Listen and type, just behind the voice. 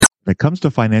When it comes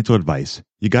to financial advice,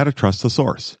 you got to trust the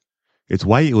source. It's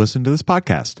why you listen to this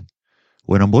podcast.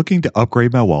 When I'm looking to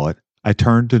upgrade my wallet, I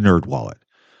turn to NerdWallet.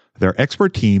 Their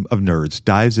expert team of nerds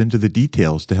dives into the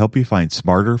details to help you find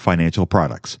smarter financial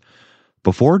products.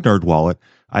 Before NerdWallet,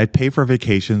 I'd pay for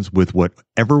vacations with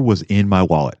whatever was in my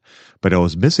wallet, but I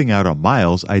was missing out on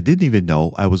miles I didn't even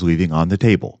know I was leaving on the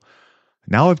table.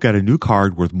 Now I've got a new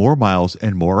card worth more miles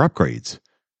and more upgrades.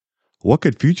 What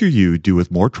could future you do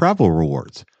with more travel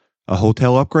rewards? A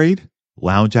hotel upgrade?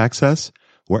 Lounge access?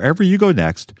 Wherever you go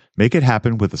next, make it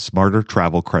happen with a smarter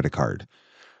travel credit card.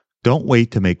 Don't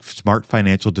wait to make smart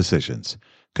financial decisions.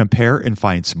 Compare and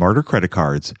find smarter credit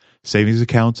cards, savings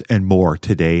accounts, and more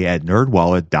today at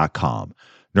nerdwallet.com.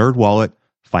 NerdWallet,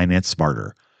 finance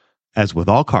smarter. As with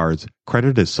all cards,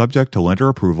 credit is subject to lender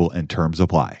approval and terms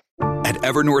apply. At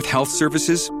Evernorth Health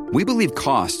Services, we believe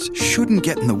costs shouldn't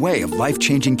get in the way of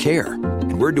life-changing care,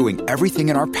 and we're doing everything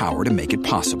in our power to make it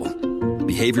possible.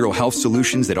 Behavioral health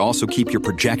solutions that also keep your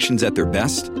projections at their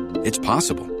best? It's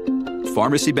possible.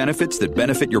 Pharmacy benefits that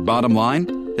benefit your bottom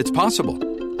line? It's possible.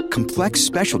 Complex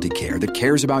specialty care that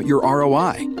cares about your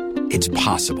ROI? It's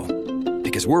possible.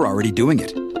 Because we're already doing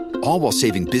it. All while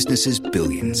saving businesses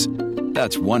billions.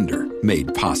 That's Wonder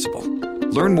made possible.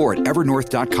 Learn more at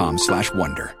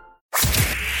evernorth.com/wonder.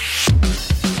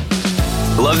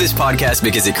 I love this podcast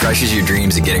because it crushes your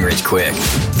dreams of getting rich quick.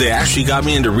 They actually got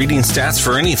me into reading stats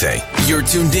for anything. You're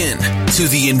tuned in to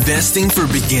the Investing for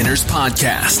Beginners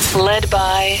podcast. Led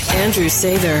by Andrew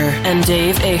Sather and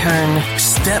Dave Ahern.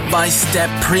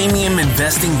 Step-by-step premium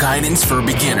investing guidance for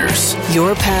beginners.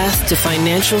 Your path to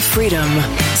financial freedom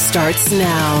starts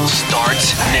now.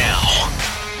 Starts now.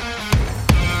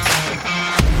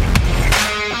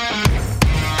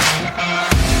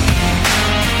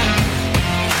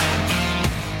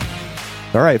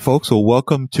 All right, folks. Well,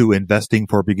 welcome to Investing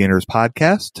for Beginners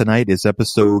podcast. Tonight is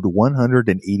episode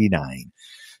 189.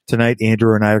 Tonight,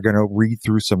 Andrew and I are going to read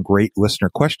through some great listener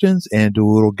questions and do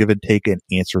a little give and take and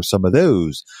answer some of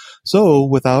those. So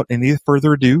without any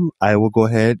further ado, I will go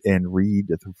ahead and read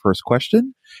the first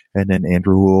question, and then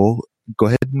Andrew will go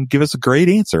ahead and give us a great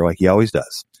answer like he always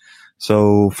does.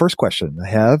 So first question I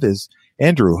have is,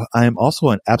 Andrew, I am also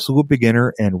an absolute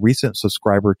beginner and recent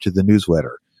subscriber to the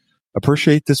newsletter.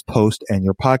 Appreciate this post and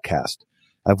your podcast.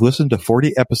 I've listened to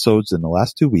 40 episodes in the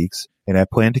last 2 weeks, and I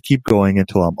plan to keep going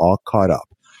until I'm all caught up.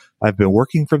 I've been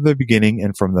working from the beginning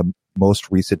and from the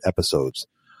most recent episodes.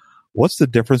 What's the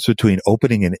difference between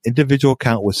opening an individual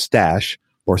account with Stash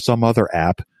or some other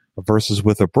app versus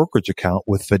with a brokerage account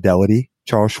with Fidelity,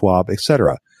 Charles Schwab,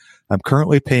 etc.? I'm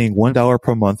currently paying $1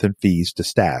 per month in fees to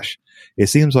Stash. It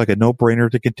seems like a no-brainer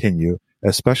to continue,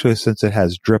 especially since it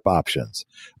has drip options.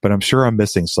 But I'm sure I'm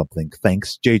missing something.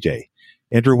 Thanks, JJ.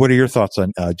 Andrew, what are your thoughts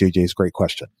on JJ's great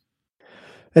question?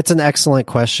 It's an excellent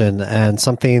question and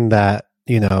something that,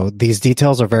 these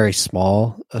details are very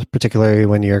small, particularly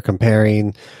when you're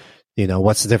comparing,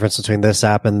 what's the difference between this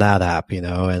app and that app,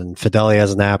 and Fidelity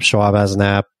has an app, Schwab has an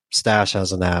app, Stash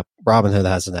has an app, Robinhood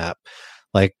has an app.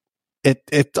 Like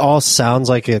it all sounds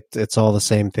like it's all the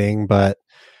same thing, but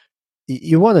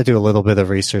you want to do a little bit of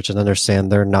research and understand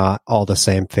they're not all the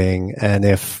same thing. And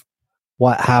if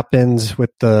what happened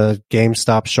with the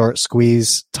GameStop short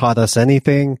squeeze taught us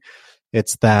anything,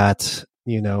 it's that,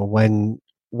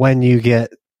 when you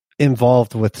get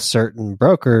involved with certain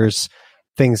brokers,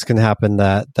 things can happen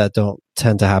that don't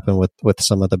tend to happen with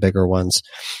some of the bigger ones.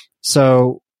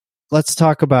 So let's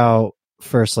talk about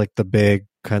first, like the big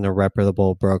kind of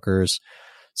reputable brokers.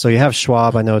 So you have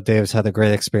Schwab. I know Dave's had a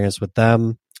great experience with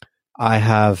them. I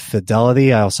have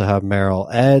Fidelity. I also have Merrill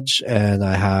Edge, and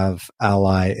I have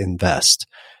Ally Invest.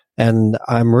 And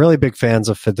I'm really big fans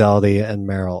of Fidelity and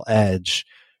Merrill Edge.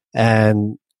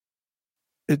 And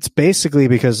it's basically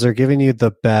because they're giving you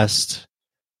the best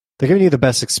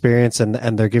experience and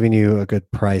they're giving you a good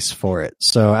price for it.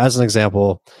 So as an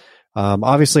example,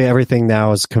 obviously everything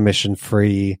now is commission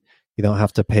free. You don't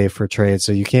have to pay for trades.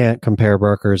 So you can't compare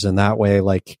brokers in that way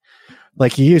like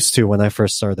you used to when I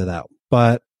first started out.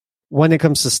 But when it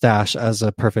comes to Stash, as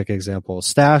a perfect example,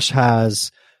 Stash has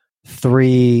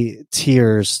 3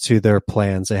 tiers to their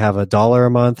plans. They have $1 a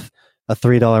month, a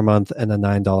 $3 a month, and a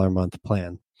 $9 a month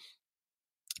plan.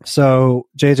 So,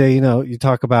 JJ, you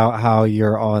talk about how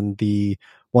you're on the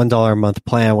 $1 a month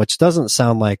plan, which doesn't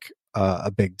sound like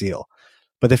a big deal.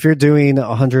 But if you're doing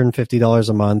 $150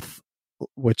 a month,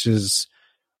 which is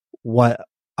what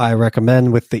I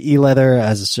recommend with the e-letter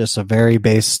as it's just a very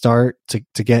base start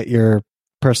to get your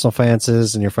personal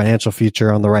finances and your financial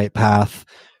future on the right path,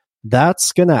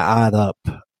 that's going to add up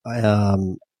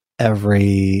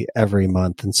every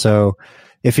month. And so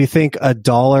if you think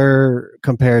 $1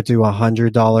 compared to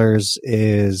 $100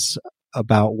 is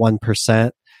about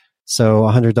 1%, so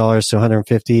 $100 to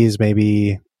 150 is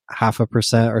maybe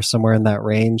 0.5% or somewhere in that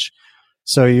range.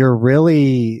 So you're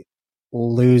really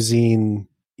losing.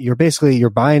 You're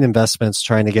buying investments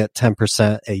trying to get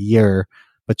 10% a year,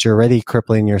 but you're already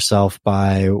crippling yourself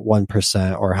by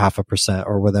 1% or 0.5%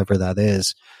 or whatever that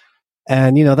is.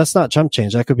 And, that's not chump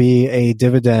change. That could be a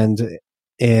dividend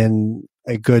in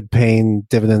a good paying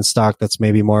dividend stock that's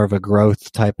maybe more of a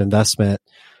growth type investment.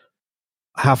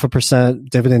 0.5%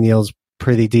 dividend yield's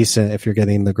pretty decent if you're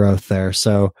getting the growth there.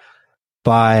 So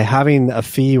by having a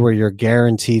fee where you're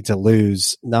guaranteed to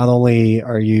lose, not only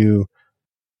are you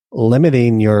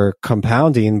limiting your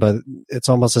compounding, but it's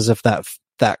almost as if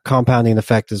that compounding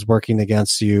effect is working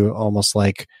against you, almost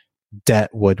like debt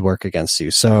would work against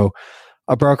you. So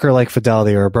a broker like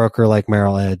Fidelity or a broker like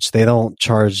Merrill Edge, they don't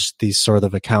charge these sort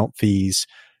of account fees.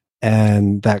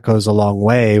 And that goes a long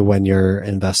way when you're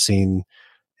investing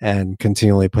and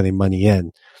continually putting money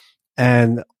in.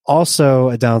 And also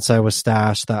a downside with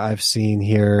Stash that I've seen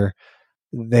here,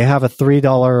 they have a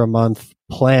 $3 a month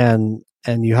plan,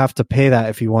 and you have to pay that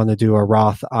if you want to do a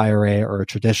Roth IRA or a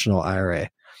traditional IRA.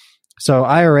 So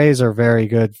IRAs are very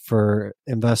good for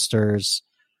investors,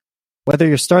 whether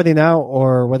you're starting out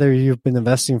or whether you've been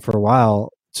investing for a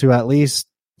while, to at least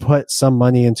put some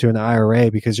money into an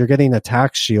IRA, because you're getting a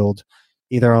tax shield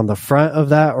either on the front of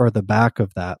that or the back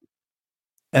of that.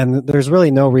 And there's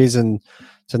really no reason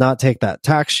to not take that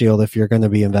tax shield if you're going to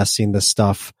be investing this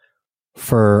stuff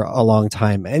for a long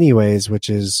time anyways, which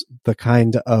is the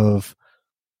kind of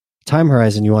time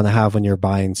horizon you want to have when you're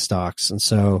buying stocks. And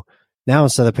so now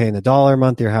instead of paying $1 a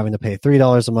month, you're having to pay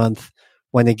 $3 a month,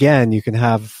 when again, you can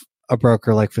have a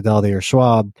broker like Fidelity or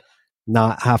Schwab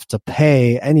not have to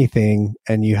pay anything,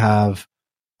 and you have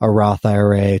a Roth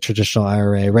IRA, traditional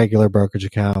IRA, regular brokerage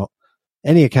account,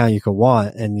 any account you could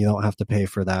want, and you don't have to pay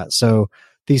for that. So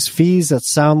these fees that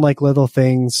sound like little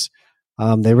things,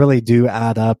 they really do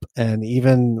add up. And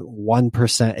even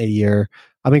 1% a year,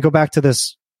 I mean, go back to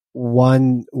this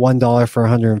 $1 for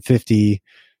 150.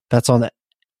 That's on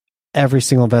every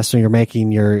single investment you're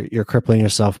making. You're crippling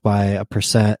yourself by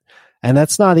 1%. And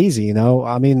that's not easy,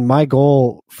 I mean, my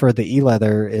goal for the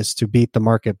e-leather is to beat the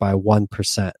market by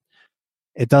 1%.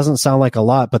 It doesn't sound like a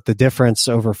lot, but the difference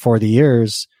over 40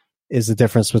 years is the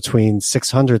difference between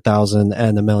 $600,000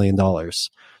 and $1 million.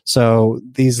 So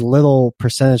these little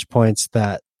percentage points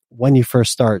that when you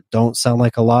first start don't sound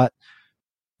like a lot,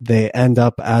 they end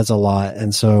up as a lot.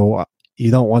 And so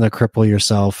you don't want to cripple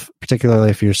yourself,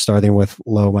 particularly if you're starting with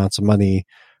low amounts of money,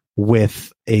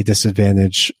 with a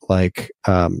disadvantage like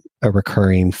a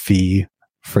recurring fee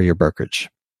for your brokerage.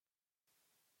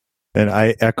 And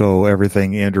I echo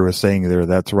everything Andrew was saying there.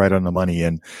 That's right on the money.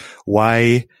 And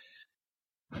why,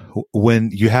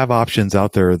 when you have options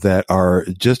out there that are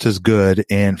just as good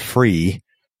and free,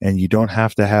 and you don't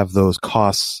have to have those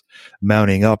costs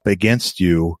mounting up against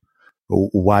you,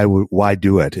 why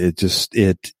do it?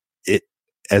 It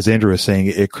as Andrew was saying,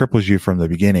 it cripples you from the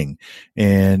beginning,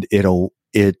 and it will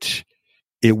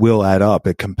add up.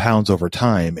 It compounds over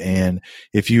time. And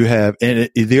if you have, and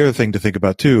the other thing to think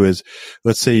about too is,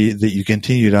 let's say that you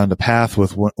continue down the path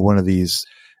with one of these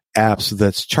apps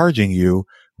that's charging you.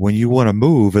 When you want to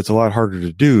move, it's a lot harder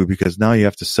to do, because now you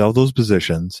have to sell those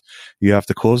positions. You have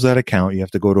to close that account. You have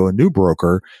to go to a new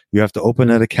broker. You have to open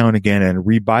that account again and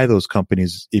rebuy those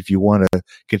companies if you want to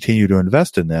continue to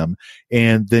invest in them.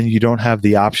 And then you don't have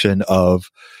the option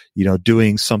of,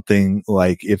 doing something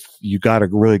like, if you got a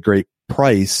really great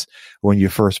price when you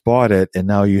first bought it, and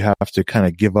now you have to kind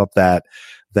of give up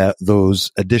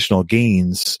those additional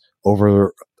gains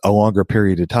over a longer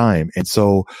period of time. And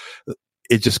so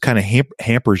it just kind of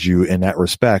hampers you in that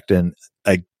respect. And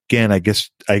again, I guess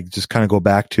I just kind of go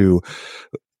back to,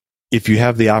 if you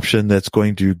have the option that's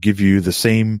going to give you the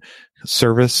same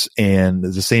service and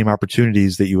the same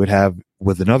opportunities that you would have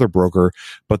with another broker,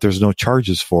 but there's no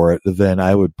charges for it, then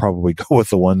I would probably go with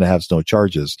the one that has no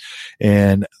charges.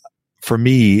 And for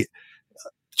me,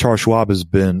 Charles Schwab has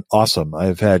been awesome.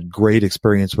 I've had great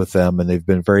experience with them, and they've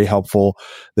been very helpful.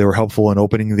 They were helpful in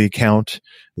opening the account.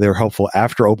 They were helpful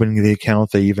after opening the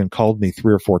account. They even called me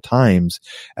 3 or 4 times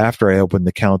after I opened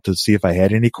the account to see if I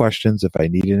had any questions, if I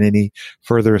needed any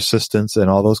further assistance, and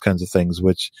all those kinds of things,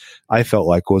 which I felt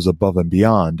like was above and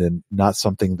beyond, and not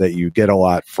something that you get a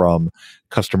lot from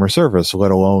customer service,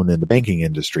 let alone in the banking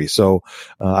industry. So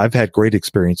I've had great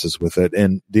experiences with it.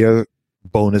 And the other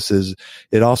bonus is,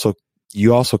 it also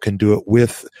you also can do it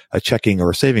with a checking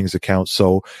or a savings account.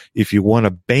 So if you want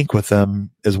to bank with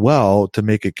them as well to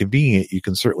make it convenient, you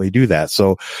can certainly do that.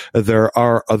 So there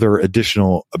are other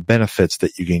additional benefits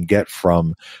that you can get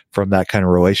from that kind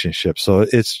of relationship. So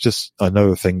it's just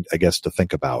another thing, I guess, to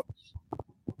think about.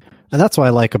 And that's what I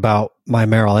like about my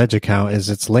Merrill Edge account is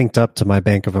it's linked up to my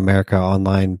Bank of America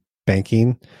online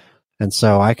banking. And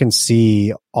so I can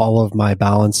see all of my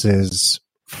balances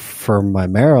for my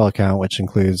Merrill account, which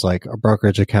includes like a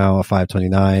brokerage account, a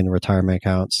 529, retirement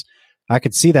accounts. I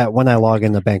could see that when I log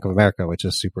into Bank of America, which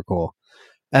is super cool.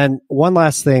 And one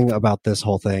last thing about this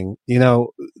whole thing,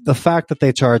 the fact that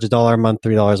they charge $1 a month,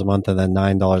 $3 a month, and then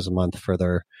 $9 a month for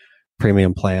their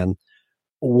premium plan.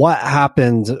 What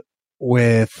happened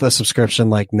with a subscription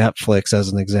like Netflix, as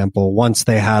an example, once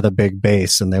they had a big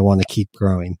base and they want to keep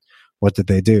growing? What did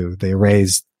they do? They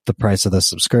raised the price of the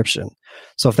subscription.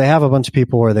 So if they have a bunch of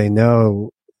people where they know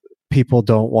people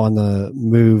don't want to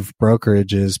move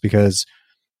brokerages because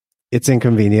it's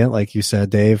inconvenient, like you said,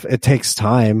 Dave, it takes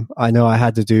time. I know I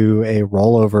had to do a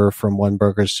rollover from one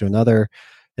brokerage to another,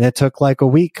 and it took like a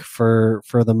week for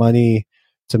the money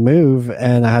to move,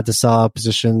 and I had to sell out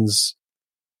positions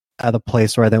at a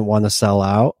place where I didn't want to sell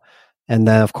out. And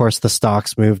then, of course, the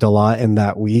stocks moved a lot in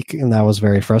that week, and that was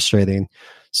very frustrating.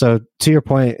 So to your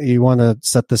point, you want to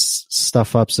set this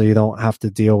stuff up so you don't have to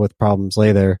deal with problems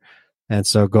later. And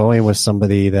so going with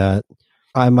somebody that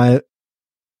I might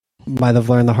have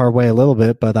learned the hard way a little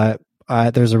bit, but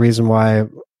there's a reason why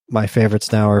my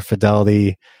favorites now are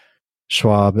Fidelity,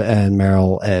 Schwab, and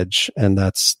Merrill Edge. And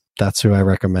that's who I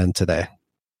recommend today.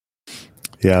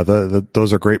 Yeah,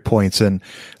 those are great points. And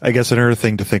I guess another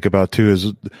thing to think about too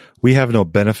is we have no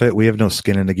benefit. We have no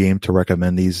skin in the game to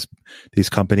recommend these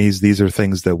companies. These are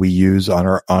things that we use on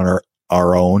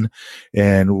our own,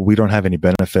 and we don't have any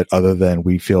benefit other than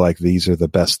we feel like these are the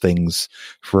best things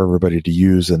for everybody to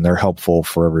use and they're helpful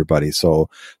for everybody. So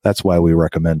that's why we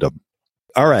recommend them.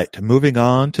 All right, moving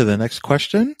on to the next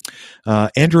question.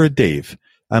 Andrew and Dave,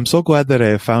 I'm so glad that I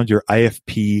have found your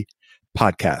IFP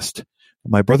podcast.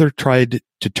 My brother tried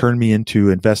to turn me into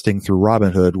investing through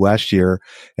Robinhood last year,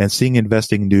 and seeing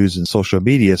investing news and social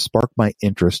media sparked my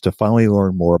interest to finally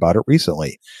learn more about it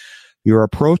recently. Your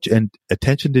approach and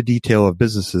attention to detail of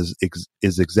businesses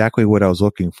is exactly what I was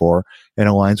looking for and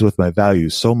aligns with my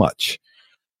values so much.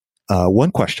 One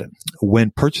question.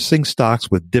 When purchasing stocks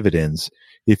with dividends,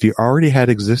 if you already had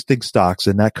existing stocks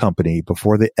in that company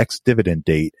before the ex-dividend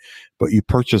date, but you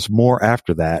purchase more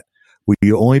after that, will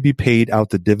you only be paid out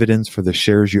the dividends for the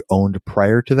shares you owned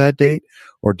prior to that date,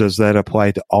 or does that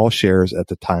apply to all shares at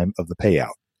the time of the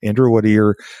payout? Andrew,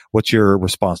 what's your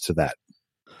response to that?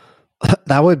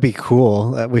 That would be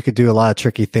cool. We could do a lot of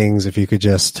tricky things if you could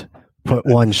just put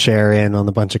one share in on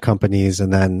a bunch of companies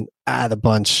and then add a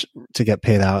bunch to get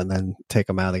paid out and then take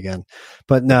them out again.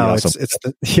 But no, awesome.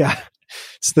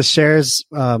 It's the shares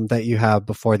that you have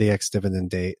before the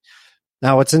ex-dividend date.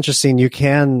 Now, what's interesting, you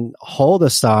can hold a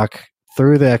stock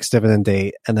through the ex-dividend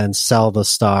date and then sell the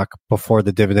stock before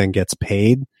the dividend gets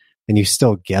paid, and you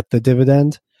still get the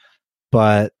dividend.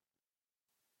 But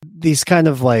these kind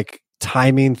of like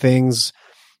timing things,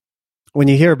 when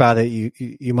you hear about it,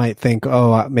 you might think,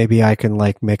 oh, maybe I can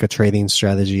like make a trading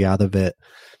strategy out of it.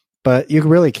 But you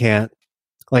really can't.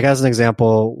 Like, as an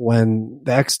example, when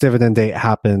the ex-dividend date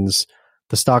happens,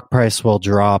 the stock price will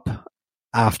drop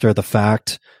after the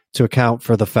fact to account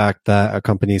for the fact that a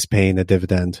company is paying a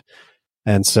dividend.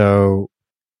 And so,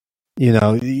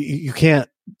 you can't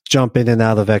jump in and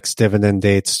out of ex-dividend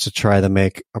dates to try to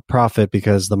make a profit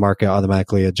because the market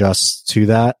automatically adjusts to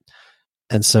that.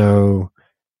 And so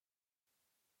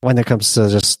when it comes to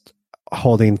just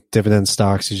holding dividend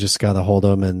stocks, you just got to hold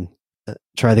them and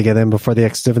try to get in before the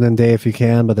ex-dividend day if you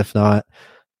can. But if not,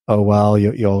 oh well,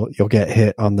 you'll get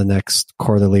hit on the next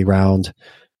quarterly round.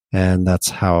 And that's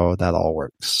how that all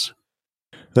works.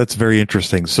 That's very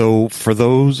interesting. So for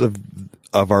those of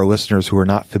our listeners who are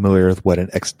not familiar with what an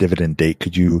ex-dividend date,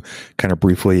 could you kind of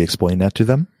briefly explain that to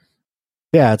them?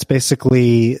 Yeah, it's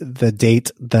basically the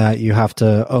date that you have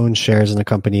to own shares in a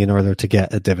company in order to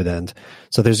get a dividend.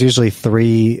 So there's usually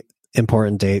 3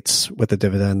 important dates with a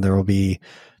dividend. There will be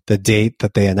the date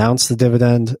that they announce the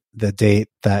dividend, the date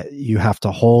that you have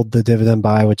to hold the dividend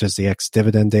by, which is the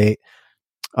ex-dividend date.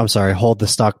 I'm sorry, hold the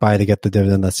stock by to get the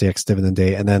dividend. That's the ex-dividend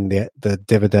date. And then the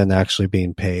dividend actually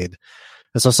being paid.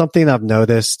 And so something I've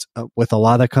noticed with a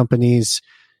lot of companies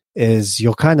is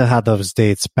you'll kind of have those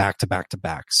dates back to back to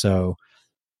back. So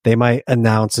they might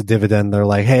announce a dividend. They're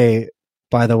like, hey,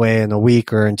 by the way, in a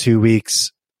week or in 2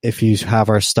 weeks, if you have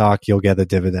our stock, you'll get a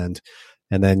dividend.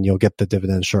 And then you'll get the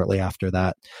dividend shortly after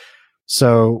that.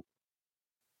 So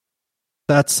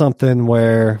that's something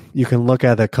where you can look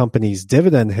at a company's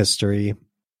dividend history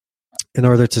in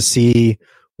order to see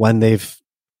when they've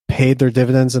paid their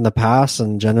dividends in the past.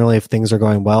 And generally, if things are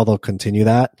going well, they'll continue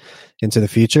that into the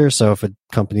future. So if a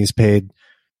company's paid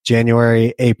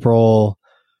January, April,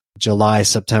 July,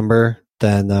 September,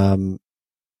 then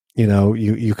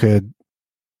you could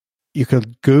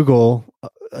Google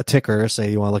a ticker.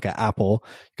 Say you want to look at Apple,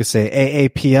 you could say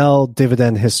AAPL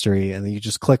dividend history, and then you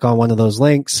just click on one of those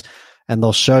links, and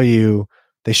they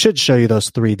should show you those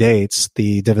 3 dates: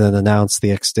 the dividend announced,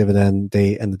 the ex-dividend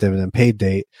date, and the dividend paid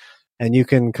date. And you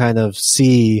can kind of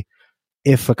see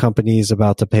if a company is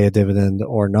about to pay a dividend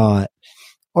or not.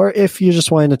 Or if you're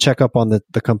just wanting to check up on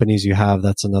the companies you have,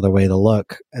 that's another way to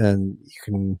look. And you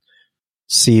can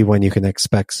see when you can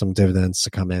expect some dividends to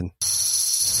come in.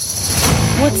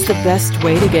 What's the best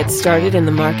way to get started in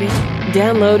the market?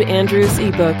 Download Andrew's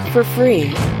ebook for free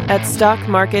at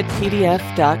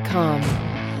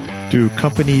stockmarketpdf.com. Do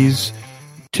companies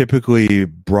typically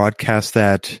broadcast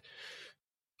that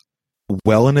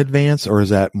well in advance, or is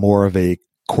that more of a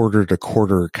quarter to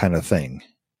quarter kind of thing?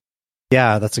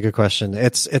 Yeah, that's a good question.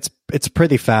 It's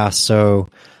pretty fast. So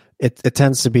it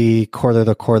tends to be quarter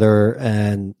to quarter.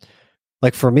 And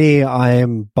like for me,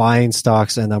 I'm buying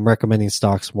stocks and I'm recommending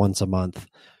stocks once a month.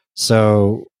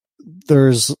 So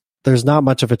there's not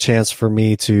much of a chance for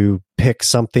me to pick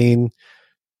something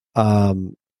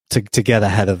to get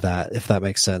ahead of that, if that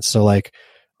makes sense. So like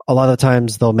a lot of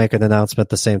times they'll make an announcement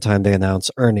the same time they announce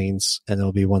earnings, and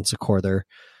it'll be once a quarter.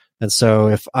 And so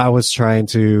if I was trying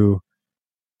to,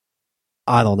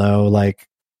 I don't know, like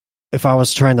if I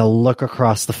was trying to look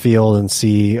across the field and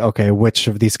see, okay, which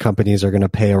of these companies are going to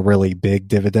pay a really big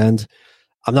dividend,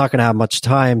 I'm not going to have much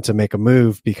time to make a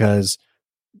move, because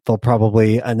they'll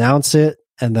probably announce it,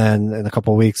 and then in a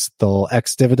couple of weeks they'll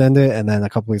ex-dividend it, and then a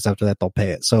couple of weeks after that they'll pay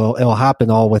it. So it'll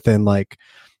happen all within like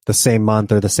the same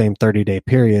month or the same 30-day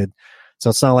period.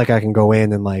 So it's not like I can go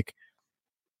in and like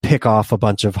pick off a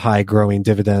bunch of high growing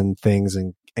dividend things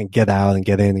and get out and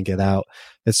get in and get out.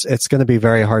 It's going to be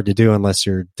very hard to do unless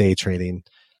you're day trading.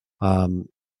 And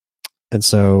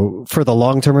so for the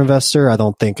long-term investor, I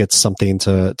don't think it's something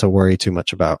to worry too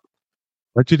much about.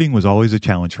 Budgeting was always a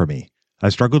challenge for me. I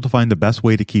struggled to find the best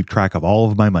way to keep track of all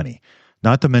of my money,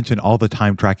 not to mention all the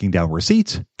time tracking down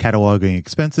receipts, cataloging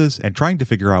expenses, and trying to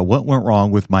figure out what went wrong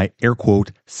with my air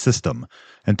quote system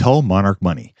until Monarch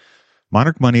Money.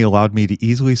 Monarch Money allowed me to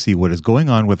easily see what is going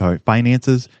on with my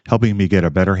finances, helping me get a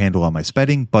better handle on my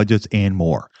spending, budgets, and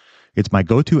more. It's my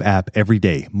go-to app every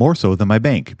day, more so than my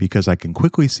bank, because I can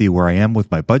quickly see where I am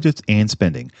with my budgets and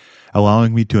spending,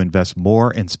 allowing me to invest more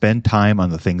and spend time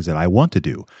on the things that I want to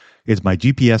do. It's my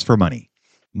GPS for money.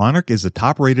 Monarch is the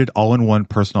top-rated all-in-one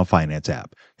personal finance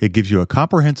app. It gives you a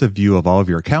comprehensive view of all of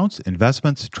your accounts,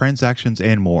 investments, transactions,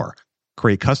 and more.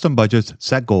 Create custom budgets,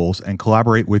 set goals, and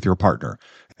collaborate with your partner.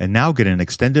 And now get an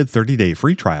extended 30-day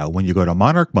free trial when you go to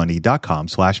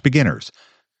monarchmoney.com/beginners.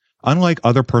 Unlike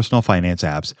other personal finance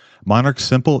apps, Monarch's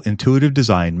simple, intuitive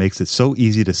design makes it so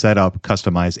easy to set up,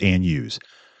 customize, and use.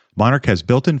 Monarch has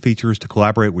built-in features to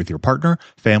collaborate with your partner,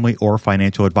 family, or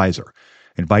financial advisor.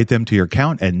 Invite them to your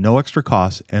account at no extra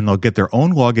cost, and they'll get their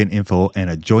own login info and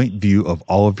a joint view of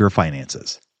all of your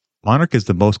finances. Monarch is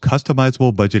the most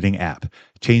customizable budgeting app.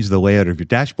 Change the layout of your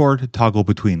dashboard, toggle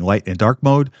between light and dark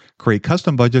mode, create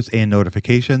custom budgets and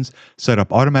notifications, set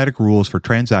up automatic rules for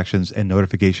transactions and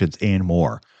notifications, and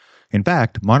more. In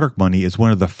fact, Monarch Money is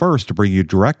one of the first to bring you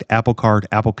direct Apple Card,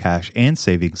 Apple Cash, and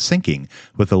savings syncing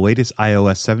with the latest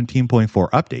iOS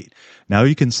 17.4 update. Now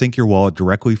you can sync your wallet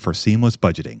directly for seamless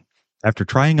budgeting. After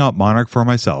trying out Monarch for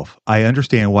myself, I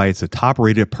understand why it's a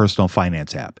top-rated personal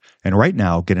finance app. And right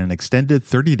now, get an extended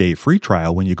 30-day free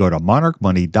trial when you go to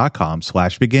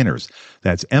monarchmoney.com/beginners.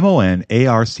 That's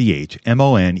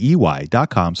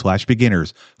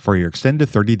monarchmoney.com/beginners for your extended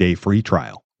 30-day free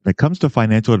trial. When it comes to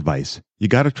financial advice, you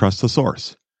got to trust the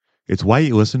source. It's why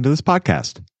you listen to this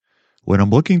podcast. When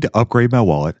I'm looking to upgrade my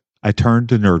wallet, I turn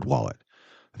to NerdWallet.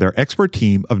 Their expert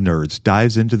team of nerds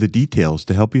dives into the details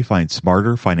to help you find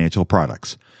smarter financial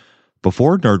products.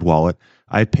 Before NerdWallet,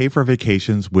 I'd pay for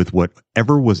vacations with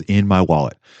whatever was in my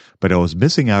wallet, but I was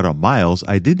missing out on miles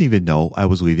I didn't even know I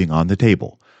was leaving on the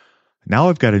table. Now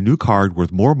I've got a new card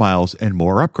worth more miles and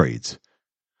more upgrades.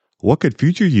 What could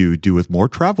future you do with more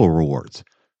travel rewards?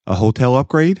 A hotel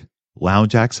upgrade?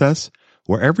 Lounge access?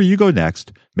 Wherever you go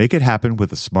next, make it happen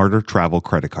with a smarter travel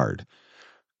credit card.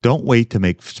 Don't wait to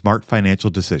make smart financial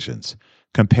decisions.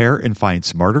 Compare and find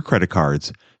smarter credit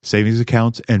cards, savings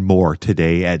accounts, and more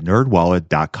today at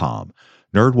nerdwallet.com.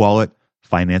 NerdWallet,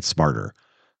 finance smarter.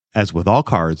 As with all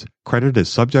cards, credit is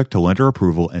subject to lender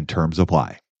approval and terms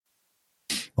apply.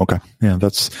 Okay. Yeah,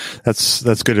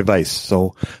 that's good advice.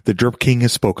 So the Drip King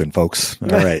has spoken, folks. All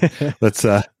right.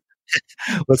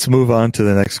 Let's move on to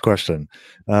the next question.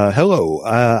 Hello.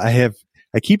 I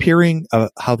keep hearing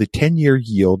how the 10-year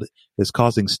yield is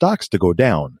causing stocks to go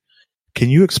down. Can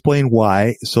you explain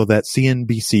why so that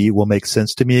CNBC will make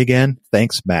sense to me again?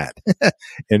 Thanks, Matt.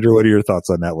 Andrew, what are your thoughts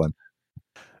on that one?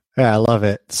 Yeah, I love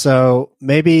it. So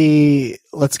maybe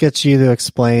let's get you to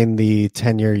explain the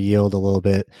 10-year yield a little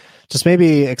bit. Just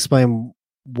maybe explain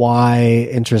why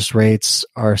interest rates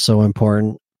are so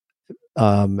important,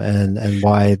 and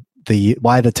why the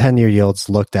 10-year yield's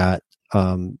looked at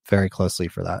very closely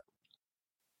for that.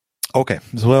 Okay.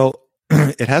 Well,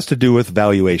 it has to do with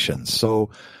valuations. So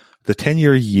the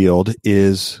 10-year yield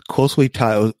is closely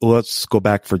tied. Let's go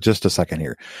back for just a second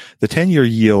here. The 10-year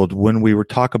yield, when we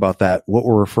talk about that, what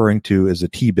we're referring to is a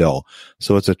T-bill.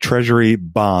 So it's a treasury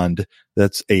bond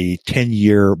that's a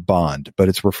 10-year bond, but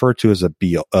it's referred to as a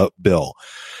bill.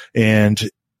 And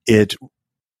it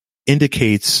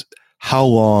indicates how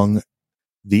long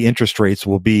the interest rates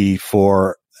will be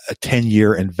for a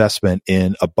 10-year investment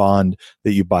in a bond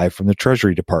that you buy from the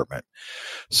Treasury Department.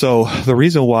 So the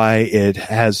reason why it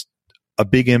has a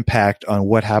big impact on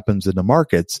what happens in the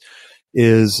markets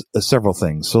is several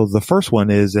things. So the first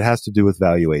one is it has to do with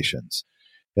valuations.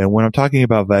 And when I'm talking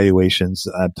about valuations,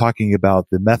 I'm talking about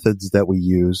the methods that we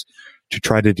use to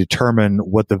try to determine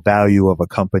what the value of a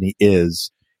company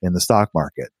is in the stock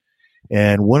market.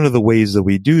 And one of the ways that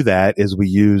we do that is we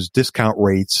use discount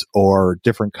rates or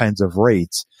different kinds of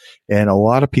rates. And a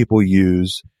lot of people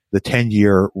use the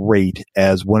 10-year rate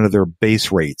as one of their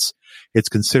base rates. It's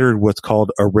considered what's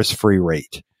called a risk-free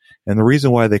rate. And the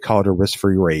reason why they call it a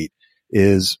risk-free rate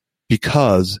is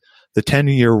because the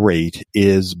 10-year rate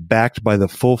is backed by the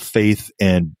full faith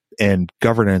and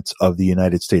governance of the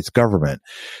United States government.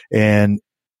 And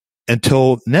up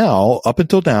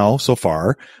until now, so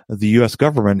far, the U.S.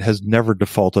 government has never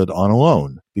defaulted on a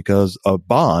loan because a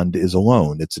bond is a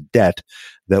loan. It's a debt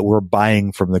that we're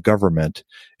buying from the government.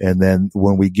 And then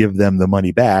when we give them the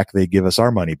money back, they give us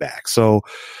our money back. So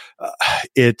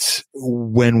it's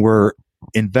when we're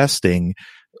investing,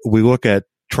 we look at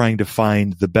trying to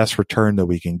find the best return that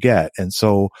we can get. And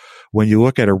so when you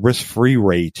look at a risk-free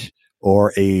rate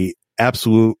or a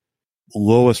absolute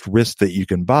lowest risk that you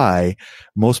can buy,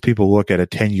 most people look at a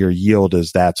 10-year yield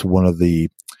as that's one of the,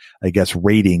 I guess,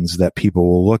 ratings that people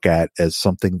will look at as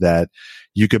something that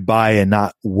you could buy and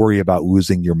not worry about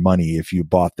losing your money if you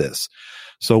bought this.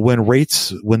 So when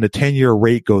the 10-year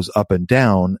rate goes up and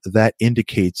down, that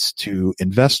indicates to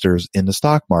investors in the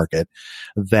stock market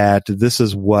that this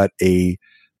is what a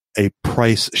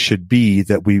price should be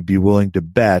that we'd be willing to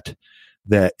bet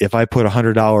that if I put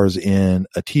 $100 in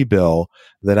a T-bill,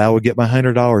 that I would get my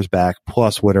 $100 back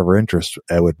plus whatever interest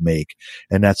I would make.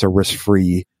 And that's a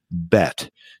risk-free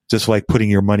bet, just like putting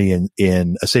your money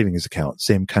in a savings account,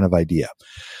 same kind of idea.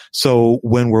 So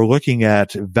when we're looking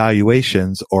at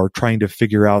valuations or trying to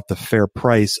figure out the fair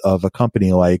price of a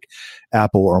company like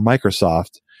Apple or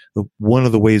Microsoft, one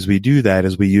of the ways we do that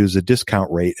is we use a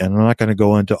discount rate. And I'm not going to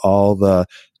go into all the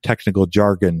technical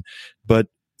jargon, but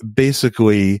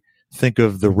basically think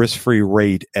of the risk-free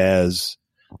rate as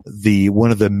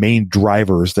one of the main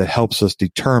drivers that helps us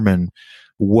determine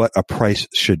what a price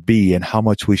should be and how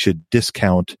much we should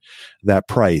discount that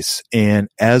price. And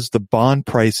as the bond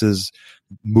prices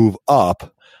move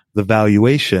up, the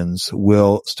valuations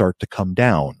will start to come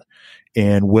down.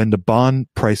 And when the bond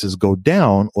prices go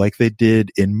down, like they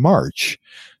did in March,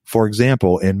 for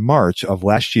example, in March of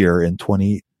last year in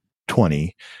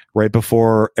 2020, right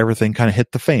before everything kind of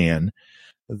hit the fan,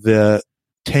 the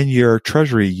 10-year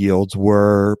treasury yields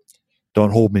were,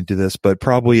 don't hold me to this, but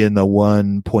probably in the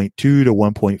 1.2 to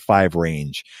 1.5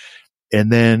 range.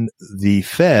 And then the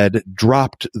Fed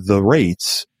dropped the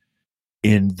rates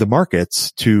in the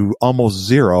markets to almost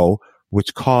zero,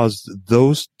 which caused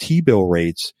those T-bill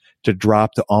rates to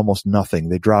drop to almost nothing.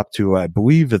 They dropped to, I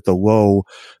believe at the low,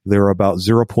 they're about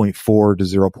 0.4 to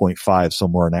 0.5,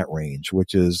 somewhere in that range,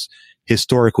 which is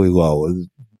historically low.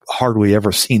 Hardly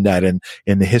ever seen that in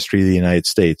the history of the United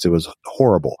States. It was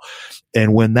horrible.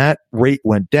 And when that rate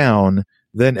went down,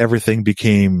 then everything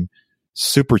became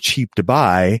super cheap to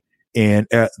buy and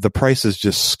the prices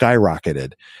just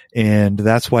skyrocketed. And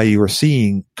that's why you were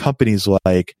seeing companies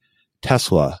like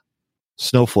Tesla,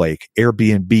 Snowflake,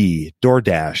 Airbnb,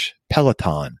 DoorDash,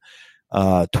 Peloton,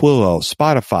 Twilio,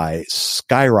 Spotify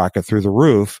skyrocket through the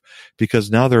roof because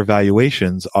now their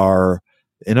valuations are,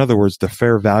 in other words, the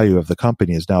fair value of the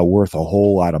company is now worth a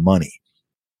whole lot of money,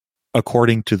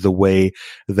 according to the way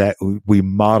that we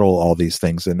model all these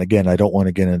things. And again, I don't want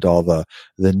to get into all the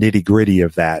nitty gritty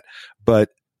of that, but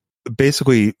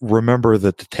basically remember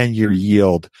that the 10-year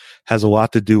yield has a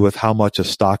lot to do with how much a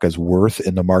stock is worth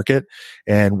in the market.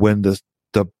 And when the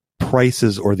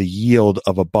prices or the yield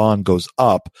of a bond goes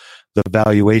up, the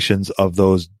valuations of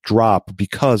those drop,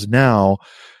 because now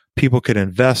people can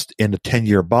invest in a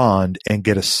 10-year bond and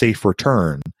get a safe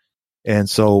return. And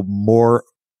so more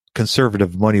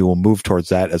conservative money will move towards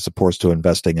that as opposed to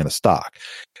investing in a stock.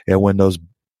 And when those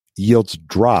yields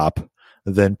drop,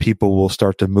 then people will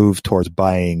start to move towards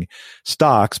buying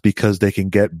stocks because they can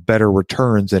get better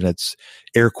returns, and it's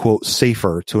air quote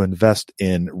safer to invest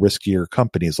in riskier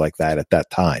companies like that at that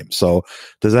time. So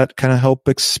does that kind of help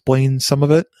explain some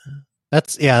of it?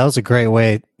 That was a great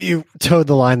way. You towed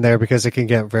the line there because it can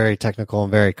get very technical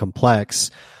and very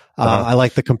complex. I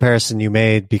like the comparison you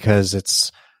made because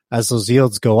as those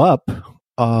yields go up,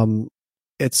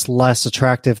 it's less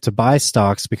attractive to buy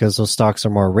stocks because those stocks are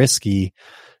more risky.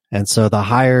 And so the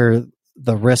higher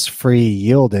the risk-free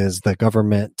yield is, the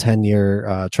government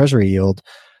 10-year treasury yield,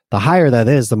 the higher that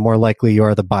is, the more likely you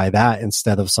are to buy that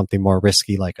instead of something more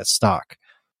risky like a stock.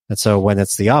 And so when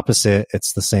it's the opposite,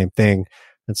 it's the same thing.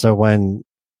 And so when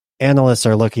analysts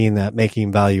are looking at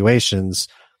making valuations,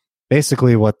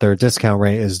 basically what their discount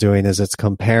rate is doing is it's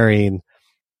comparing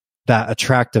that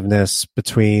attractiveness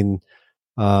between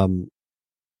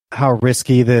how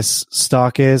risky this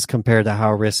stock is compared to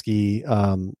how risky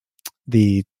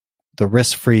the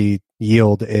risk-free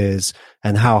yield is,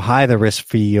 and how high the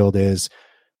risk-free yield is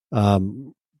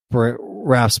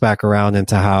wraps back around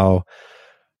into how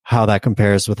that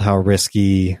compares with how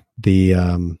risky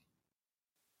the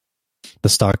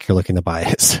stock you're looking to buy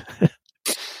is.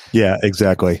 Yeah,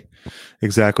 exactly.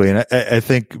 And I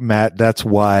think, Matt, that's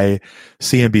why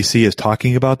CNBC is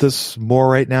talking about this more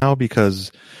right now,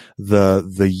 because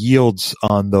the yields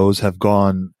on those have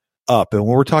gone up. And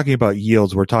when we're talking about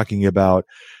yields, we're talking about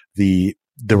the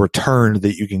return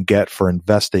that you can get for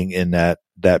investing in that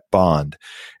bond.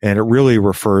 And it really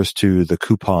refers to the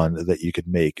coupon that you could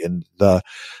make. And the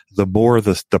more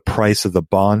the price of the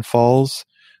bond falls,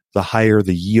 the higher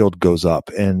the yield goes up.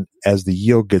 And as the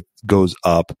yield goes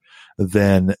up,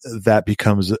 then that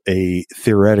becomes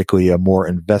theoretically a more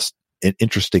an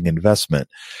interesting investment.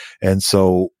 And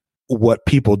so what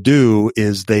people do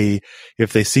is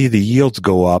if they see the yields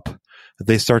go up,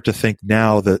 they start to think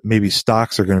now that maybe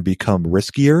stocks are going to become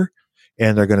riskier,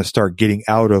 and they're going to start getting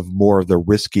out of more of the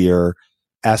riskier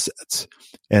assets.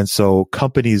 And so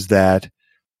companies that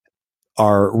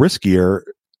are riskier,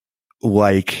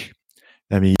 like,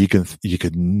 I mean, you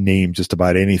could name just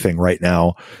about anything right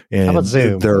now. And how about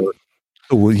Zoom?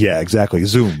 Yeah, exactly.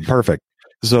 Zoom. Perfect.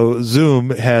 So Zoom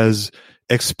has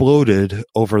exploded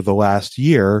over the last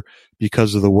year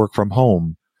because of the work from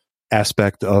home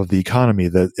aspect of the economy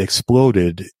that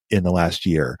exploded in the last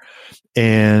year.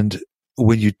 And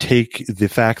when you take the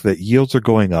fact that yields are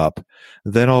going up,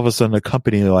 then all of a sudden a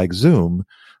company like Zoom,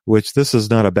 which this is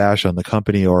not a bash on the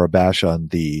company or a bash on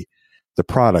the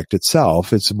product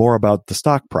itself, it's more about the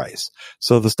stock price.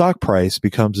 So the stock price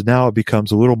becomes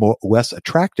a little less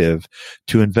attractive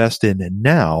to invest in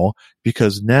now,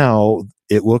 because now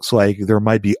it looks like there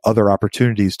might be other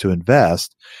opportunities to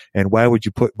invest. And why would you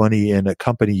put money in a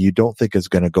company you don't think is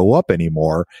going to go up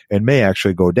anymore and may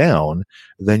actually go down?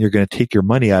 Then you're going to take your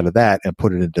money out of that and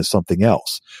put it into something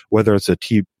else, whether it's a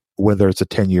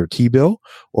 10-year T-bill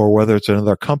or whether it's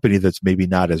another company that's maybe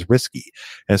not as risky.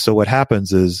 And so what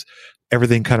happens is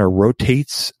everything kind of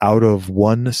rotates out of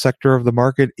one sector of the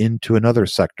market into another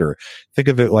sector. Think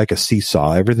of it like a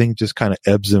seesaw. Everything just kind of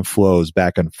ebbs and flows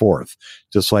back and forth,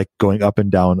 just like going up and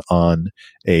down on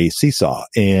a seesaw.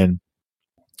 And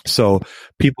so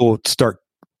people start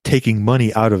taking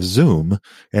money out of Zoom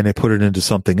and they put it into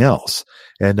something else.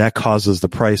 And that causes the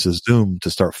price of Zoom to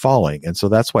start falling. And so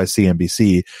that's why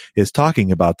CNBC is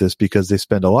talking about this, because they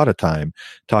spend a lot of time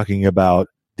talking about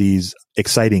these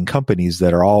exciting companies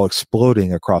that are all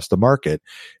exploding across the market.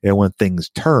 And when things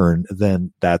turn,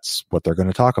 then that's what they're going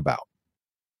to talk about.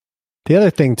 The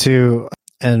other thing too,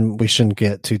 and we shouldn't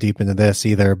get too deep into this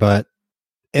either, but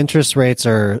interest rates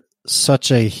are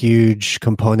such a huge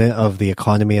component of the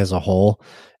economy as a whole.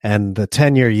 And the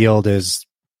 10-year yield is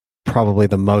probably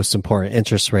the most important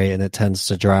interest rate, and it tends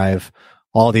to drive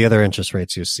all the other interest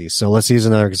rates you see. So let's use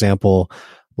another example,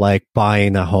 like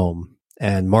buying a home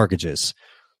and mortgages.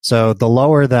 So the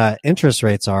lower that interest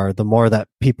rates are, the more that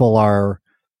people are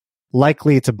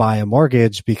likely to buy a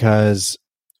mortgage, because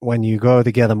when you go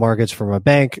to get a mortgage from a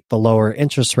bank, the lower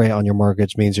interest rate on your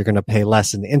mortgage means you're going to pay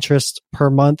less in interest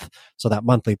per month. So that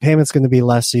monthly payment's going to be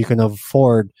less, so you can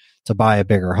afford to buy a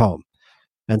bigger home.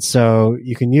 And so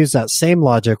you can use that same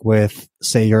logic with,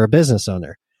 say, you're a business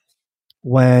owner.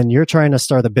 when you're trying to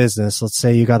start a business, let's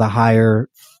say you got to hire,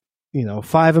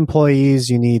 5 employees,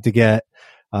 you need to get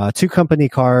 2 company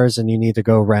cars, and you need to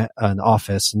go rent an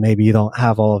office, and maybe you don't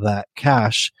have all of that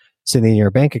cash sitting in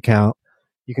your bank account.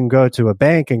 You can go to a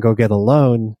bank and go get a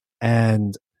loan,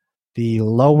 and the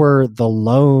lower the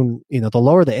loan, the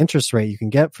lower the interest rate you can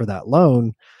get for that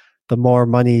loan, the more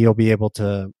money you'll be able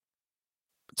to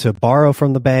borrow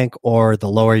from the bank, or the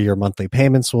lower your monthly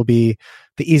payments will be,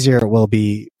 the easier it will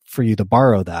be for you to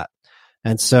borrow that.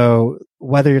 And so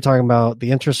whether you're talking about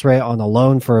the interest rate on a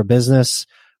loan for a business,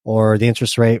 or the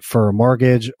interest rate for a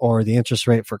mortgage, or the interest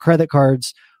rate for credit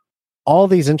cards, all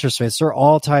these interest rates, they're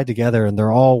all tied together and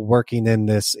they're all working in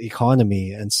this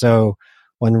economy. And so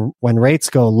when rates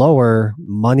go lower,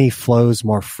 money flows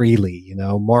more freely,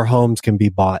 more homes can be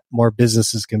bought, more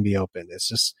businesses can be opened.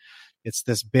 It's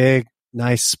this big,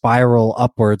 nice spiral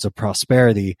upwards of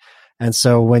prosperity. And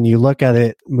so when you look at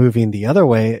it moving the other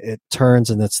way, it turns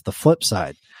and it's the flip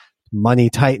side. Money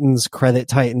tightens, credit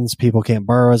tightens, people can't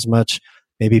borrow as much.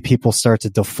 Maybe people start to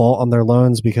default on their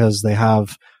loans because they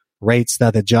have rates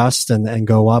that adjust and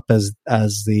go up as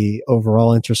the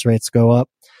overall interest rates go up.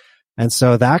 And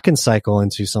so that can cycle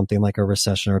into something like a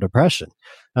recession or depression.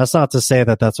 That's not to say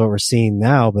that that's what we're seeing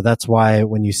now, but that's why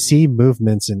when you see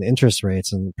movements in interest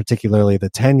rates, and particularly the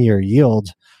 10-year yield,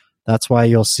 that's why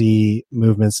you'll see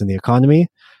movements in the economy.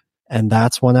 And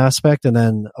that's one aspect. And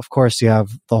then, of course, you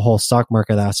have the whole stock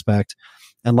market aspect.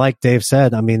 And like Dave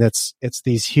said, I mean, it's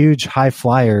these huge high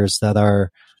flyers that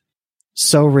are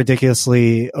so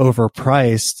ridiculously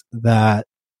overpriced that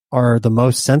are the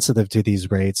most sensitive to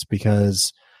these rates,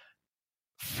 because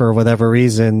for whatever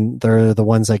reason, they're the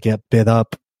ones that get bid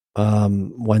up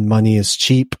when money is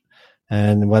cheap.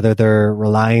 And whether they're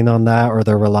relying on that or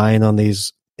they're relying on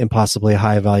these impossibly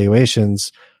high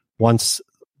valuations, once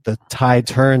the tide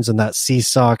turns and that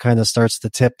seesaw kind of starts to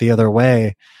tip the other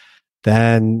way,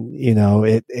 then,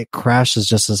 it crashes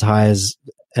just as high as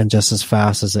and just as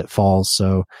fast as it falls.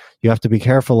 So you have to be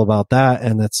careful about that.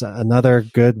 And it's another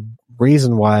good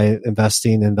reason why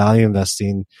investing and value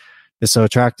investing is so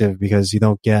attractive, because you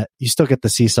still get the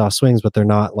seesaw swings, but they're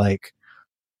not like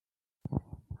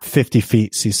 50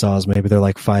 feet seesaws. Maybe they're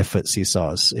like 5 foot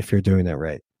seesaws if you're doing it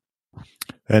right.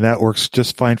 And that works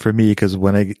just fine for me, because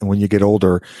when you get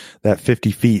older, that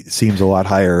 50 feet seems a lot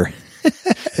higher.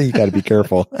 You got to be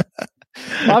careful.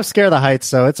 Well, I'm scared of heights,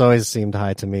 so it's always seemed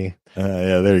high to me.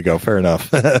 Yeah, there you go. Fair enough.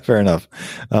 Fair enough.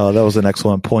 That was an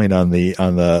excellent point on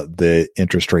the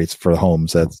interest rates for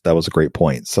homes. That was a great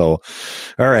point. So,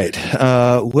 all right,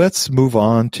 let's move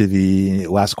on to the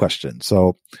last question.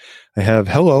 So I have,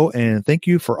 hello, and thank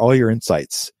you for all your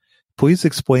insights. Please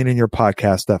explain in your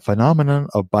podcast that phenomenon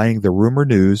of buying the rumor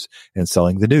news and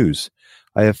selling the news.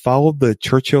 I have followed the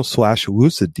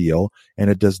Churchill/Lucid deal, and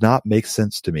it does not make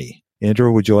sense to me.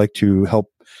 Andrew, would you like to help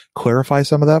clarify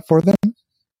some of that for them?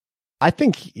 I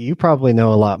think you probably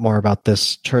know a lot more about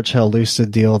this Churchill-Lucid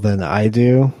deal than I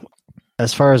do.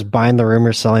 As far as buying the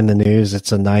rumor, selling the news,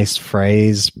 it's a nice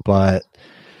phrase, but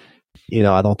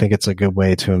I don't think it's a good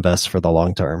way to invest for the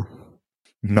long term.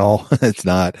 No, it's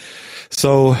not.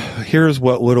 So here's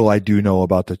what little I do know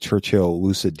about the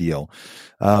Churchill-Lucid deal.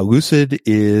 Lucid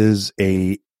is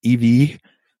a EV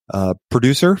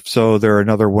producer, so they're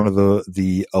another one of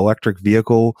the electric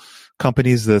vehicle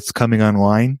companies that's coming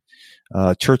online.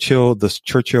 The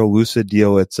Churchill-Lucid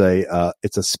deal, it's a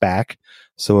SPAC,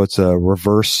 so it's a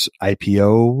reverse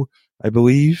IPO, I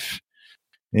believe,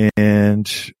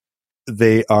 and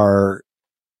they are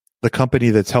the company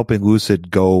that's helping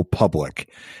Lucid go public.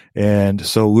 And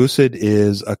so Lucid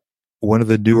is one of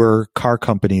the newer car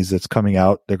companies that's coming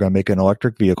out. They're going to make an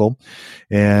electric vehicle.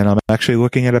 And I'm actually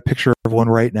looking at a picture of one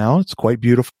right now. It's quite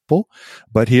beautiful.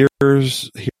 But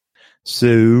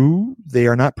so they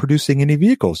are not producing any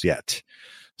vehicles yet.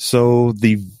 So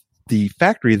the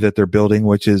factory that they're building,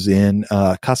 which is in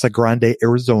Casa Grande,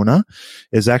 Arizona,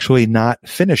 is actually not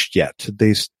finished yet.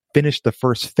 They finished the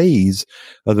first phase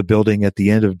of the building at the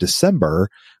end of December,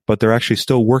 but they're actually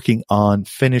still working on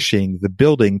finishing the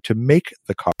building to make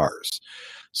the cars.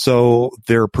 So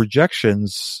their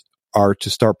projections are to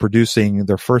start producing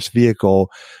their first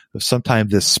vehicle sometime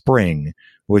this spring,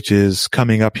 which is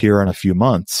coming up here in a few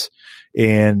months.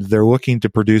 And they're looking to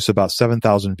produce about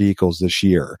 7,000 vehicles this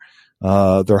year.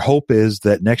 Their hope is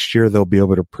that next year they'll be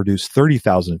able to produce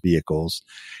 30,000 vehicles.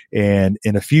 And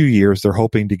in a few years, they're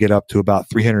hoping to get up to about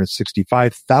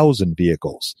 365,000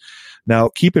 vehicles. Now,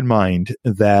 keep in mind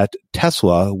that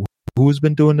Tesla, who has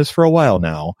been doing this for a while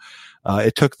now,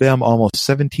 it took them almost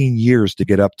 17 years to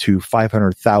get up to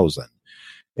 500,000.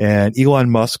 And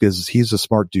Elon Musk he's a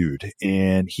smart dude,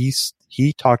 and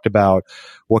he talked about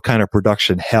what kind of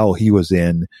production hell he was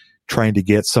in trying to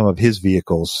get some of his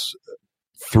vehicles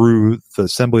through the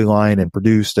assembly line and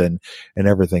produced and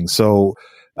everything. So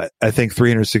I think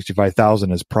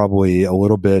 365,000 is probably a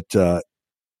little bit,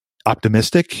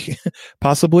 optimistic,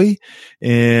 possibly.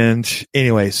 And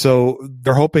anyway, so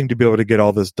they're hoping to be able to get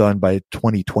all this done by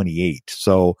 2028.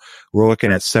 So we're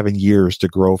looking at 7 years to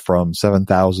grow from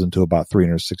 7,000 to about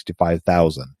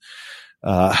 365,000.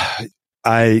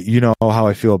 You know how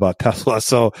I feel about Tesla,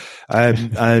 so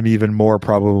I'm even more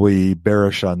probably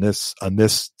bearish on this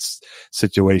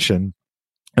situation.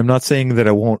 I'm not saying that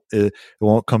it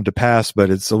won't come to pass, but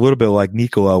it's a little bit like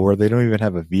Nikola, where they don't even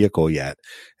have a vehicle yet,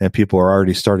 and people are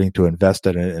already starting to invest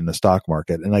in it in the stock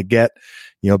market. And I get,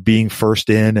 being first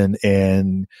in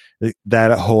and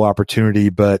that whole opportunity,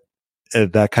 but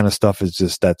that kind of stuff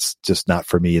that's just not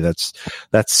for me. That's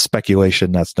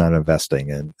speculation. That's not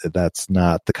investing, and that's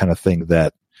not the kind of thing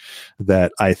that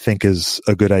I think is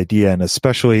a good idea. And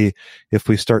especially if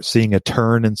we start seeing a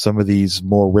turn in some of these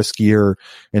more riskier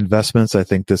investments, I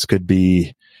think this could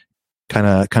be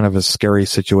kind of a scary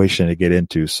situation to get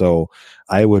into. So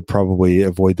I would probably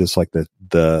avoid this like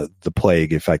the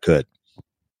plague if I could.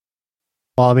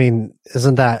 Well, I mean,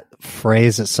 isn't that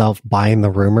phrase itself buying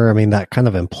the rumor? I mean, that kind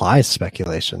of implies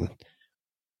speculation.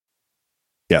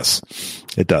 Yes,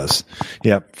 it does.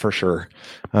 Yeah, for sure.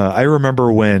 I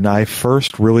remember when I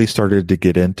first really started to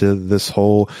get into this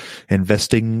whole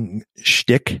investing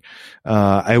shtick,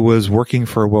 I was working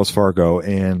for Wells Fargo,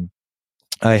 and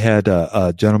I had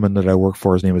a gentleman that I worked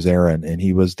for. His name was Aaron, and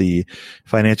he was the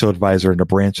financial advisor in the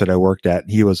branch that I worked at.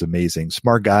 And he was amazing,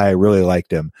 smart guy. I really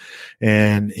liked him,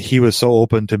 and he was so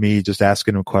open to me just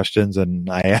asking him questions. And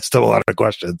I asked him a lot of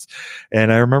questions.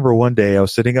 And I remember one day I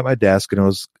was sitting at my desk, and it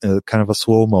was kind of a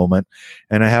slow moment,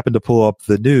 and I happened to pull up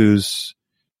the news,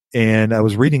 and I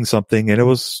was reading something, and it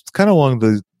was kind of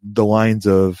along the lines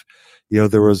of,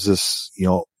 there was this,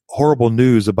 horrible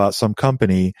news about some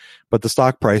company, but the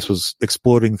stock price was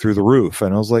exploding through the roof.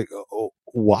 And I was like, oh,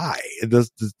 why? It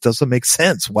doesn't make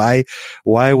sense. Why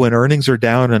when earnings are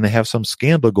down and they have some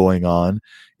scandal going on,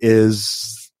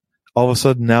 is all of a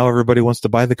sudden now everybody wants to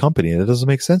buy the company? And it doesn't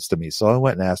make sense to me. So I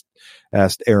went and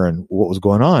asked Aaron what was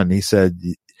going on. He said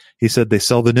they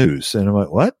sell the news. And I'm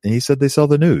like, what? And he said they sell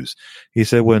the news. He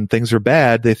said when things are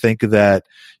bad, they think that,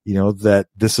 that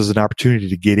this is an opportunity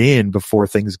to get in before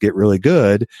things get really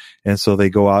good. And so they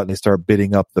go out and they start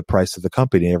bidding up the price of the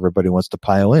company. Everybody wants to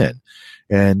pile in.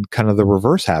 And kind of the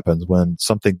reverse happens when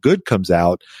something good comes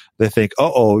out. They think,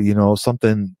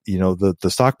 something, the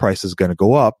stock price is going to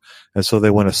go up. And so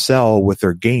they want to sell with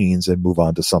their gains and move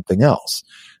on to something else.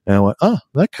 And I went,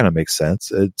 that kind of makes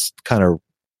sense. It's kind of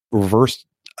reverse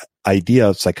idea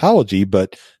of psychology,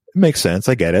 but it makes sense.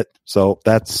 I get it. So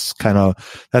that's how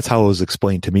it was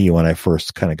explained to me when I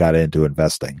first kind of got into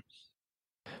investing.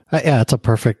 Yeah, it's a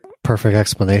perfect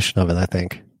explanation of it, I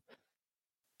think.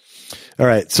 All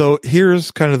right. So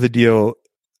here's kind of the deal.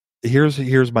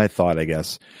 Here's my thought, I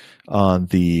guess, on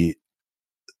the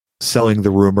selling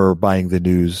the rumor, buying the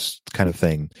news kind of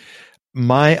thing.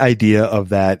 My idea of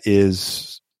that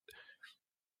is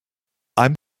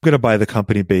I'm going to buy the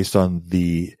company based on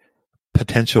the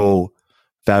potential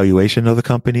valuation of the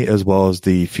company as well as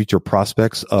the future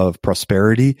prospects of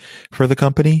prosperity for the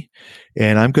company.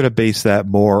 And I'm going to base that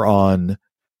more on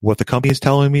what the company is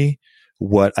telling me,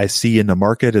 what I see in the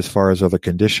market as far as other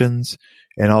conditions,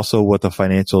 and also what the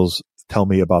financials tell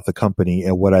me about the company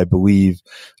and what I believe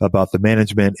about the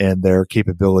management and their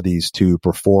capabilities to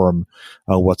perform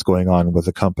what's going on with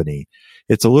the company.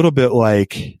 It's a little bit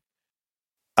like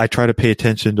I try to pay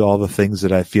attention to all the things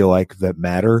that I feel like that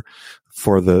matter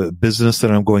for the business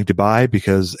that I'm going to buy,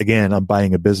 because again, I'm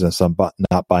buying a business. I'm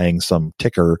not buying some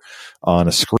ticker on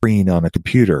a screen on a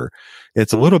computer.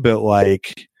 It's a little bit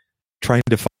like trying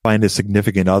to find a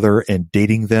significant other and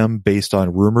dating them based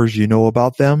on rumors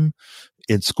about them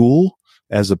in school,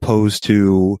 as opposed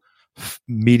to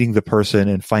meeting the person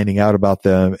and finding out about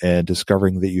them and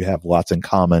discovering that you have lots in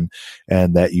common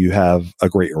and that you have a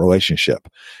great relationship.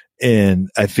 And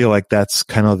I feel like that's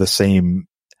kind of the same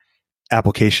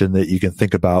application that you can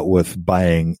think about with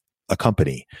buying a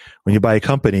company. When you buy a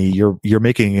company, you're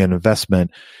making an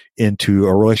investment into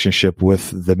a relationship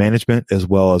with the management, as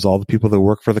well as all the people that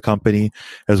work for the company,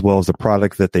 as well as the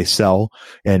product that they sell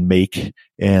and make,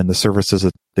 and the services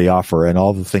that they offer, and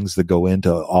all the things that go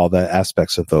into all the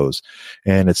aspects of those.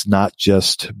 And it's not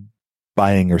just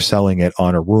buying or selling it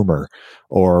on a rumor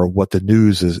or what the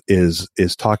news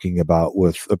is talking about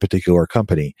with a particular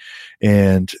company.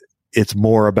 And it's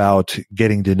more about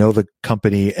getting to know the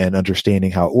company and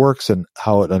understanding how it works and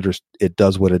how it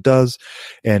does what it does,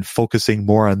 and focusing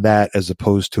more on that as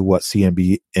opposed to what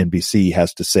CNBC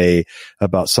has to say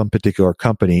about some particular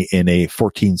company in a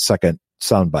 14-second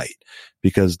soundbite,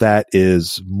 because that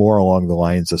is more along the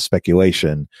lines of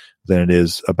speculation than it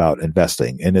is about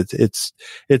investing. And it's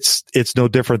no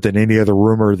different than any other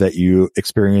rumor that you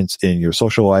experience in your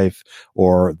social life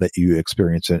or that you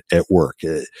experience at work.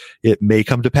 It may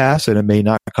come to pass and it may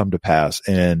not come to pass.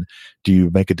 And do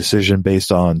you make a decision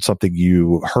based on something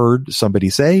you heard somebody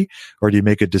say, or do you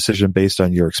make a decision based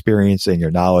on your experience and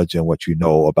your knowledge and what you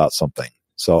know about something?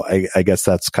 So I guess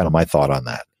that's kind of my thought on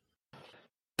that.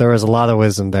 There was a lot of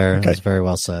wisdom there. Okay. That's very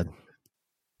well said.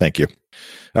 Thank you.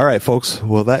 All right, folks.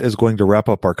 Well, that is going to wrap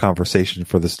up our conversation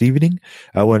for this evening.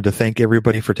 I wanted to thank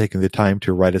everybody for taking the time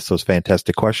to write us those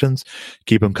fantastic questions.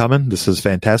 Keep them coming. This is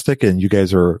fantastic. And you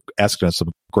guys are asking us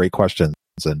some great questions.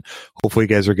 And hopefully you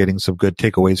guys are getting some good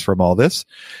takeaways from all this.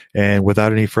 And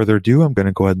without any further ado, I'm going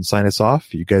to go ahead and sign us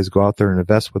off. You guys go out there and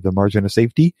invest with a margin of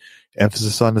safety,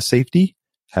 emphasis on the safety.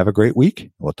 Have a great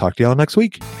week. We'll talk to y'all next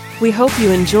week. We hope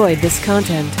you enjoyed this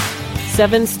content.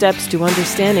 7 Steps to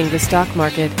Understanding the Stock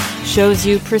Market shows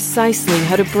you precisely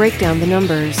how to break down the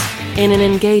numbers in an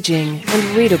engaging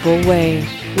and readable way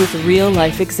with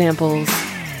real-life examples.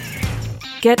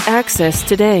 Get access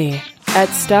today at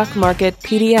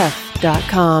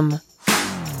stockmarketpdf.com.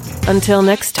 Until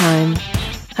next time,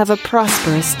 have a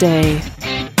prosperous day.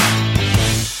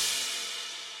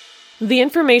 The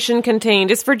information contained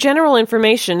is for general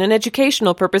information and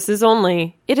educational purposes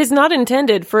only. It is not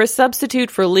intended for a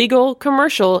substitute for legal,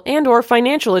 commercial, and/or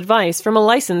financial advice from a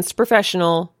licensed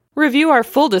professional. Review our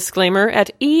full disclaimer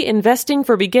at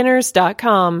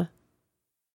einvestingforbeginners.com.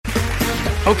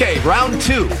 Okay, round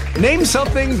 2. Name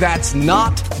something that's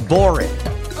not boring.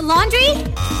 A laundry?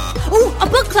 Ooh, a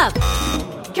book club.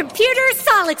 Computer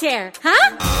solitaire,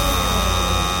 huh?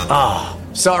 Ah,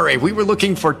 sorry, we were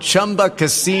looking for Chumba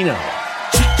Casino.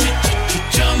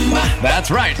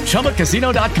 That's right,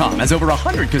 ChumbaCasino.com has over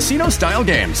 100 casino-style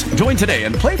games. Join today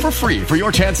and play for free for your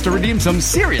chance to redeem some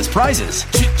serious prizes.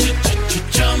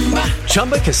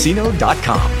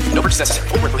 ChumbaCasino.com. No purchase necessary.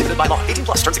 Void where prohibited by law.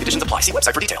 18+ terms and conditions apply. See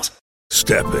website for details.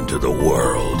 Step into the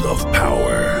world of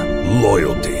power,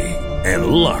 loyalty, and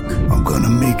luck. I'm gonna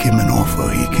make him an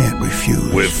offer he can't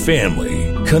refuse. With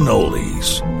family,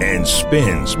 cannolis, and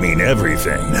spins mean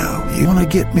everything. Now, you wanna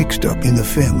get mixed up in the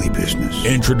family business.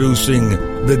 Introducing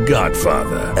The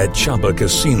Godfather at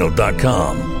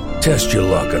ChumbaCasino.com. Test your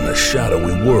luck in the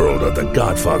shadowy world of The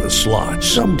Godfather slot.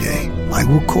 Someday, I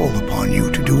will call upon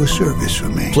you to do a service for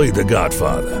me. Play The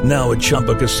Godfather now at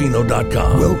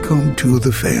ChumbaCasino.com. Welcome to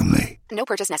the family. No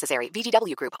purchase necessary.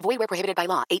 VGW Group. Void where prohibited by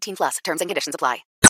law. 18+. Terms and conditions apply.